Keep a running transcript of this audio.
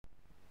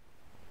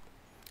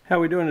How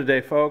we doing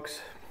today,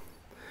 folks?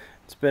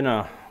 It's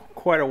been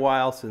quite a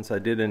while since I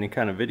did any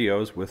kind of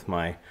videos with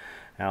my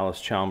Allis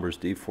Chalmers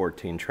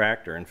D14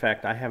 tractor. In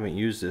fact, I haven't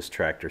used this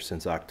tractor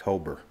since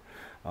October.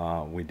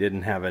 We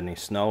didn't have any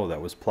snow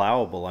that was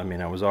plowable. I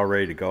mean, I was all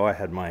ready to go. I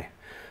had my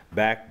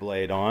back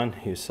blade on.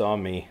 You saw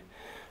me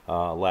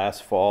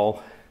last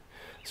fall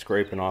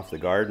scraping off the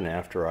garden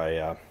after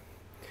I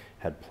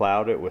had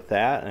plowed it with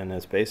that, and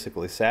it's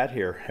basically sat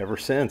here ever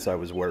since. I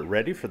was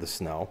ready for the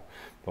snow,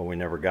 but we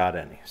never got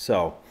any.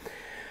 So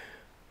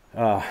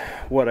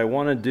what I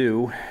want to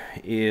do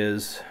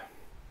is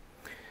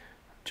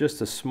just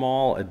a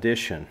small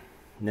addition.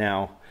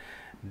 Now,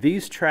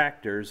 these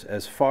tractors,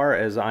 as far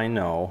as I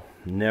know,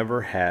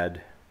 never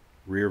had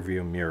rear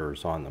view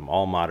mirrors on them.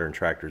 All modern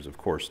tractors, of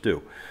course,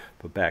 do,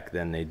 but back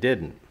then they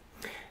didn't.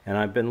 And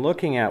I've been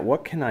looking at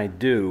what can I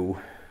do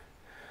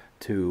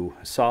to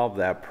solve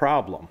that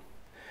problem.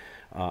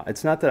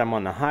 It's not that I'm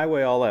on the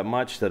highway all that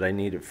much that I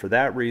need it for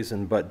that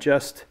reason, but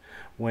just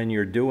when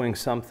you're doing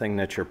something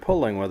that you're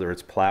pulling, whether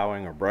it's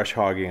plowing or brush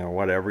hogging or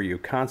whatever, you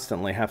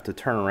constantly have to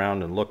turn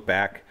around and look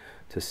back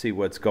to see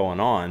what's going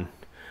on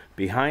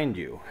behind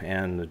you.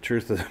 And the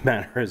truth of the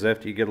matter is,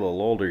 after you get a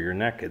little older, your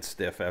neck gets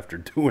stiff after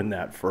doing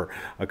that for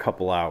a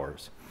couple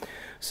hours.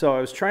 So I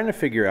was trying to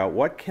figure out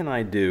what can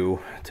I do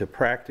to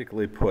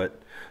practically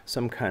put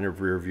some kind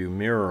of rear view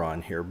mirror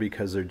on here,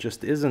 because there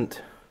just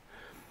isn't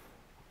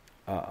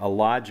a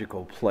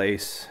logical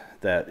place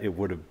that it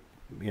would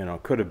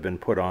have, could have been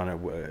put on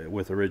it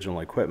with original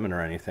equipment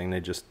or anything. They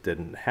just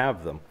didn't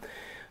have them.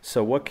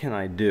 So what can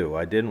I do?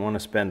 I didn't want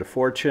to spend a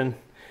fortune,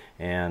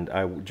 and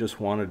I just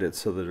wanted it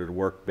so that it would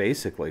work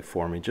basically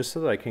for me, just so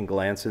that I can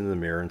glance into the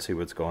mirror and see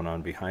what's going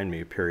on behind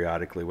me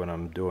periodically when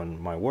I'm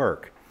doing my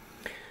work.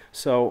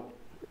 So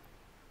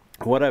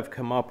what I've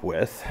come up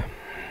with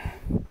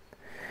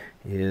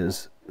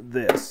is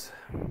this.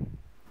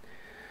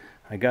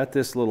 I got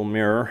this little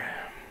mirror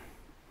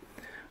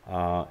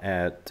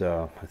at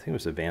I think it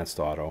was Advanced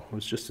Auto. It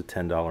was just a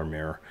 $10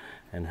 mirror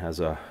and has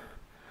a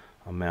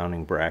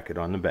mounting bracket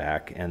on the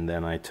back, and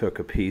then I took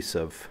a piece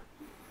of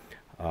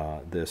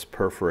this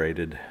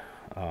perforated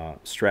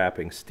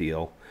strapping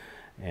steel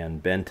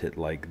and bent it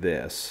like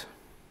this,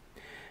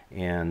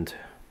 and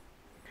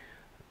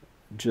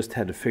just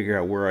had to figure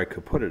out where I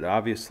could put it.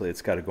 Obviously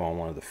it's got to go on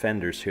one of the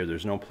fenders here.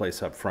 There's no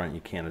place up front.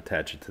 You can't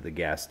attach it to the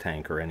gas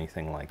tank or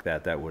anything like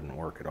that. That wouldn't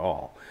work at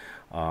all.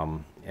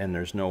 And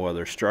there's no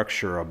other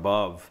structure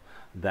above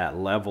that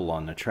level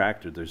on the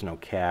tractor. There's no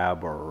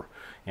cab or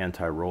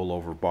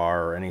anti-rollover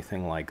bar or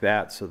anything like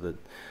that, so that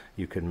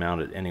you could mount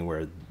it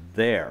anywhere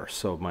there.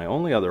 So my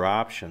only other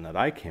option that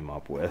I came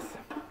up with,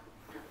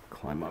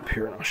 climb up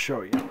here and I'll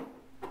show you.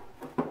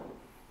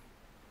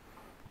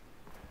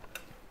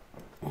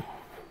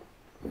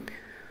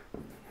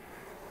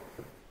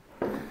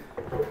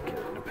 Get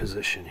into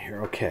position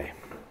here. Okay.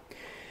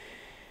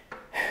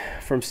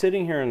 From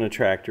sitting here in the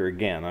tractor,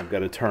 again, I've got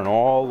to turn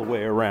all the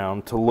way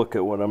around to look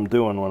at what I'm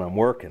doing when I'm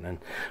working. And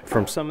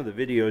from some of the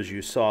videos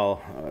you saw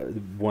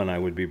when I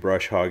would be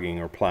brush hogging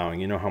or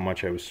plowing, you know how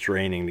much I was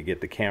straining to get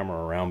the camera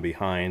around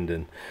behind,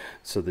 and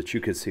so that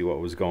you could see what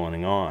was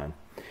going on.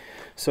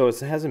 So it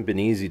hasn't been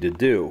easy to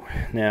do.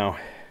 Now,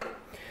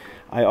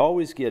 I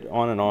always get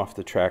on and off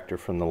the tractor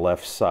from the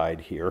left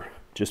side here,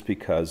 just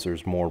because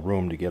there's more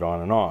room to get on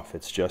and off.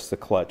 It's just the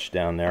clutch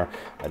down there.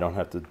 I don't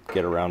have to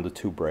get around the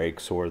two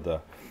brakes or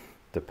the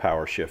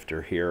power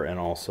shifter here, and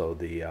also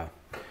the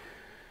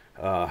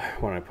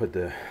when I put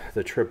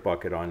the trip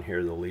bucket on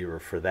here, the lever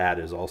for that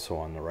is also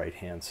on the right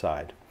hand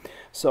side.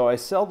 So I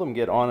seldom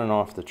get on and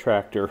off the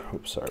tractor,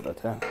 oops, sorry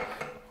about that,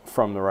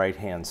 from the right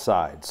hand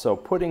side. So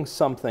putting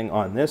something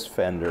on this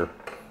fender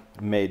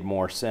made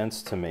more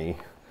sense to me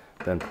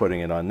than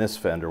putting it on this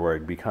fender, where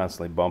I'd be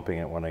constantly bumping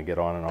it when I get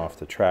on and off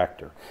the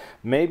tractor.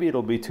 Maybe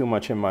it'll be too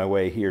much in my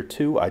way here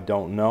too, I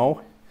don't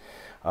know.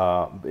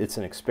 It's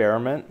an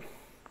experiment,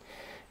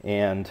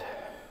 and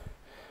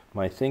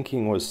my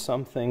thinking was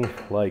something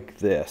like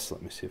this.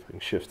 Let me see if I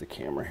can shift the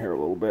camera here a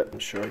little bit and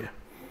show you.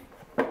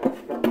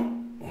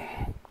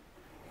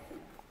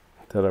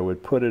 That I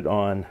would put it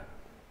on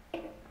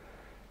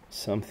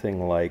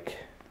something like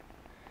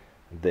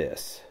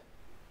this.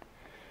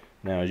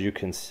 Now, as you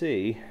can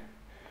see,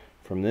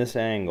 from this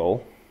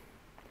angle,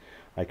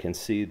 I can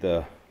see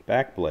the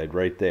back blade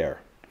right there.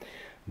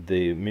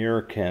 The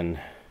mirror can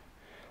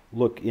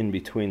look in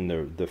between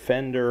the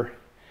fender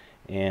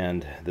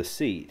and the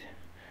seat.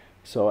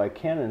 So I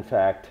can, in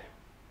fact,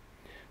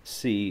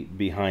 see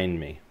behind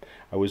me.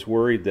 I was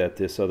worried that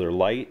this other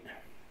light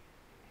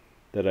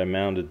that I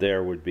mounted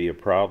there would be a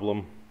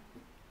problem.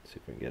 Let's see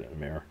if we can get it in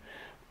the mirror.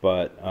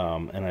 But,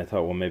 and I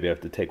thought, well, maybe I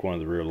have to take one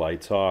of the rear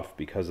lights off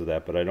because of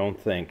that, but I don't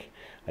think.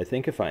 I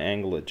think if I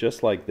angle it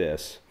just like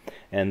this,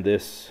 and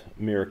this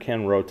mirror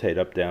can rotate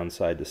up, down,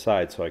 side to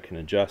side, so I can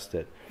adjust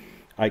it,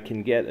 I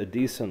can get a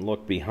decent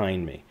look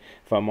behind me.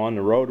 If I'm on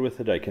the road with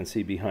it, I can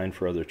see behind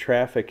for other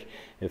traffic.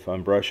 If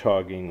I'm brush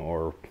hogging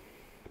or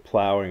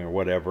plowing or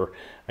whatever,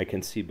 I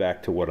can see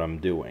back to what I'm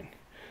doing.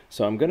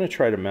 So I'm going to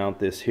try to mount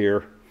this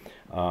here.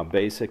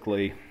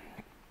 Basically,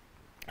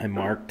 I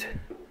marked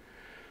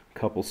a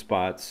couple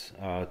spots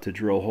to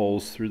drill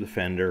holes through the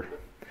fender,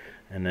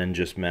 and then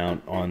just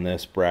mount on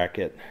this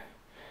bracket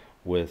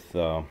with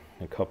a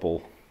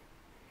couple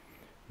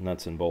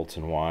nuts and bolts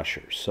and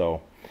washers.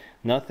 So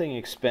nothing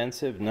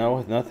expensive,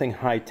 nothing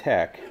high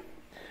tech,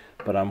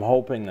 but I'm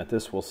hoping that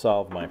this will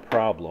solve my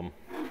problem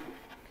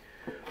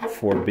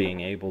for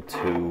being able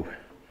to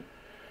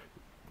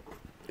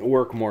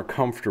work more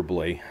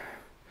comfortably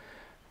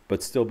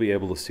but still be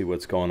able to see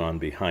what's going on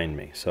behind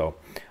me. So,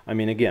 I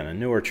mean, again, a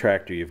newer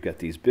tractor, you've got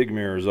these big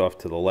mirrors off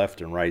to the left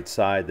and right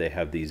side. They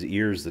have these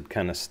ears that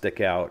kind of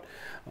stick out.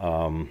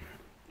 You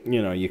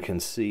know, you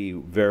can see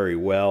very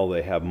well.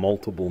 They have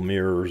multiple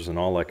mirrors and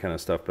all that kind of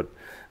stuff, but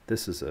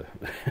this is a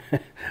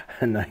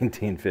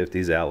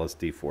 1950s Allis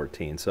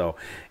D14, so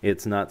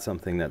it's not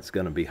something that's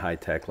going to be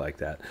high-tech like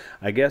that.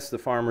 I guess the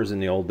farmers in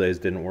the old days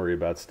didn't worry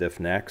about stiff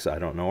necks, I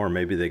don't know, or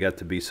maybe they got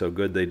to be so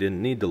good they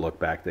didn't need to look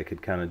back. They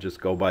could kind of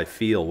just go by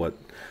feel what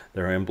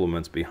their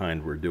implements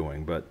behind were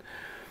doing. But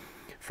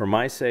for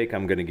my sake,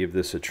 I'm going to give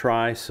this a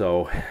try,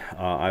 so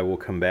I will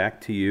come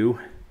back to you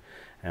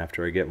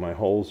after I get my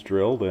holes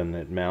drilled and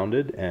it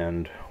mounted,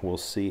 and we'll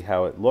see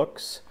how it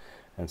looks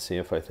and see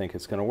if I think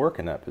it's going to work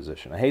in that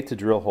position. I hate to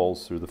drill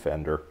holes through the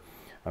fender.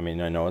 I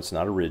mean, I know it's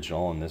not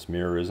original and this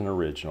mirror isn't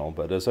original,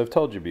 but as I've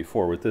told you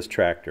before, with this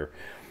tractor,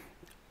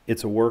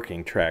 it's a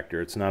working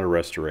tractor. It's not a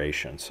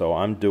restoration. So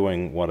I'm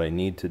doing what I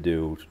need to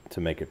do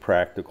to make it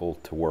practical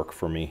to work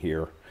for me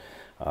here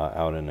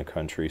out in the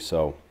country.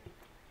 So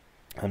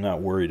I'm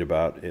not worried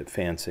about it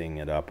fancying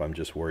it up. I'm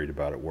just worried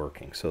about it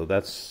working. So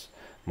that's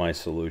my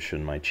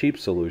solution, my cheap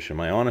solution,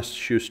 my honest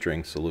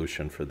shoestring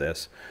solution for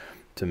this,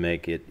 to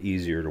make it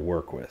easier to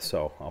work with.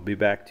 So I'll be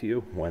back to you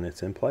when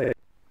it's in play.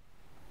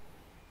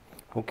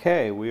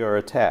 Okay, we are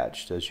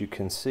attached. As you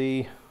can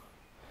see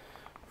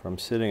from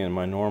sitting in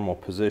my normal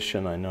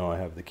position, I know I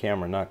have the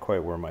camera not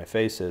quite where my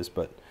face is,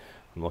 but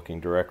I'm looking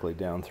directly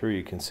down through.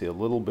 You can see a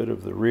little bit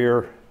of the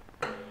rear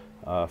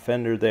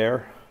fender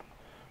there.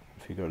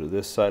 If you go to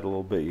this side a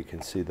little bit, you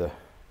can see the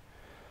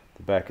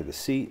back of the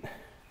seat.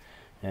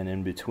 And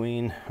in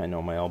between, I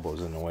know my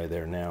elbow's in the way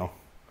there now.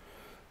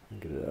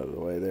 Get it out of the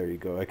way. There you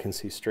go. I can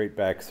see straight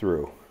back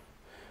through.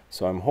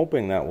 So I'm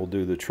hoping that will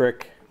do the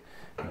trick.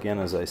 Again,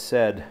 as I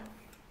said,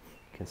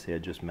 you can see I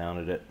just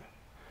mounted it.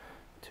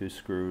 Two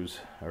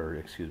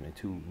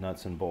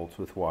nuts and bolts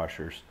with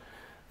washers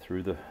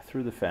through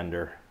the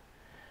fender,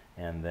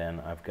 and then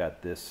I've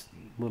got this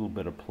little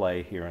bit of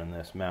play here in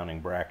this mounting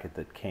bracket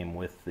that came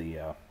with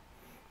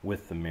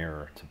the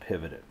mirror to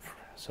pivot it.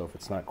 So if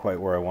it's not quite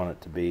where I want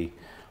it to be,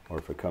 or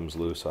if it comes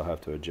loose, I'll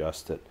have to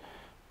adjust it.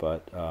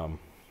 But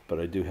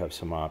I do have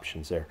some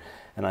options there.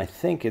 And I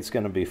think it's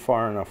going to be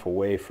far enough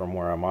away from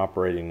where I'm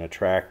operating the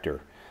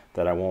tractor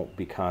that I won't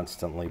be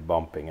constantly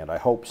bumping it. I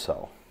hope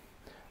so.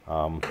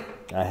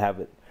 I have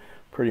it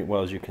pretty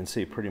well, as you can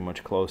see, pretty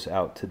much close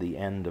out to the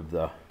end of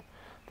the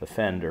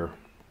fender,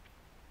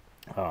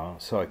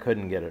 so I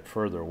couldn't get it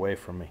further away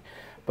from me.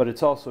 But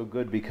it's also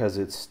good because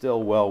it's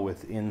still well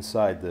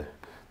inside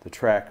the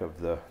track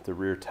of the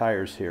rear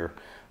tires here.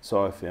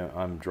 So if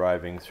I'm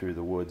driving through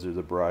the woods or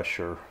the brush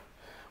or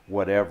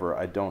whatever,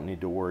 I don't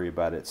need to worry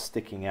about it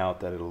sticking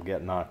out, that it'll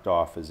get knocked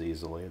off as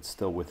easily. It's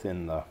still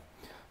within the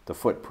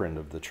footprint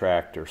of the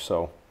tractor.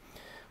 So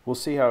we'll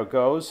see how it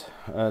goes.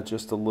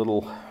 Just a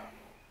little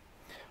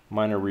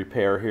minor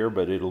repair here,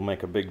 but it'll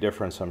make a big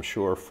difference, I'm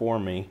sure, for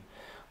me.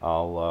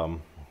 I'll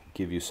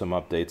give you some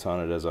updates on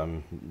it as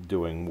I'm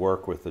doing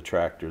work with the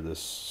tractor this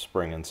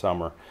spring and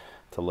summer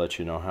to let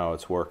you know how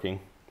it's working.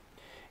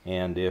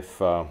 And if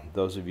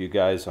those of you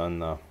guys on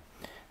the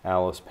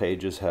Allis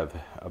pages have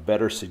a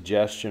better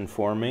suggestion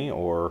for me,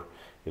 or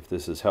if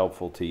this is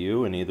helpful to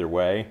you in either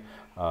way,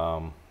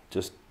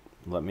 just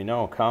let me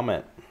know.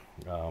 Comment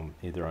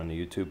either on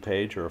the YouTube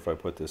page, or if I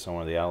put this on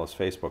one of the Allis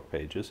Facebook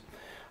pages.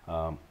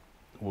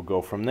 We'll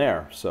go from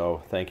there.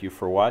 So thank you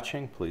for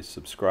watching. Please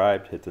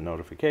subscribe, hit the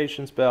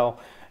notifications bell,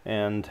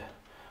 and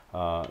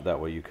that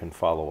way you can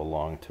follow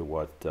along to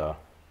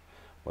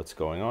what's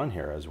going on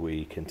here as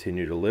we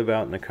continue to live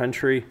out in the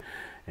country,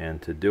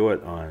 and to do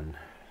it on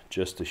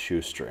just a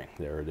shoestring.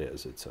 There it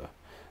is. It's a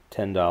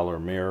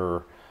 $10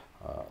 mirror,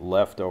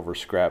 leftover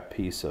scrap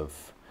piece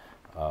of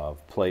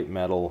plate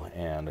metal,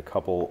 and a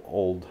couple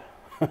old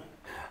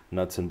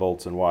nuts and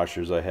bolts and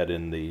washers I had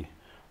in the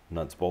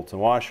nuts, bolts,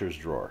 and washers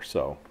drawer.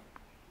 So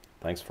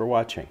thanks for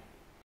watching.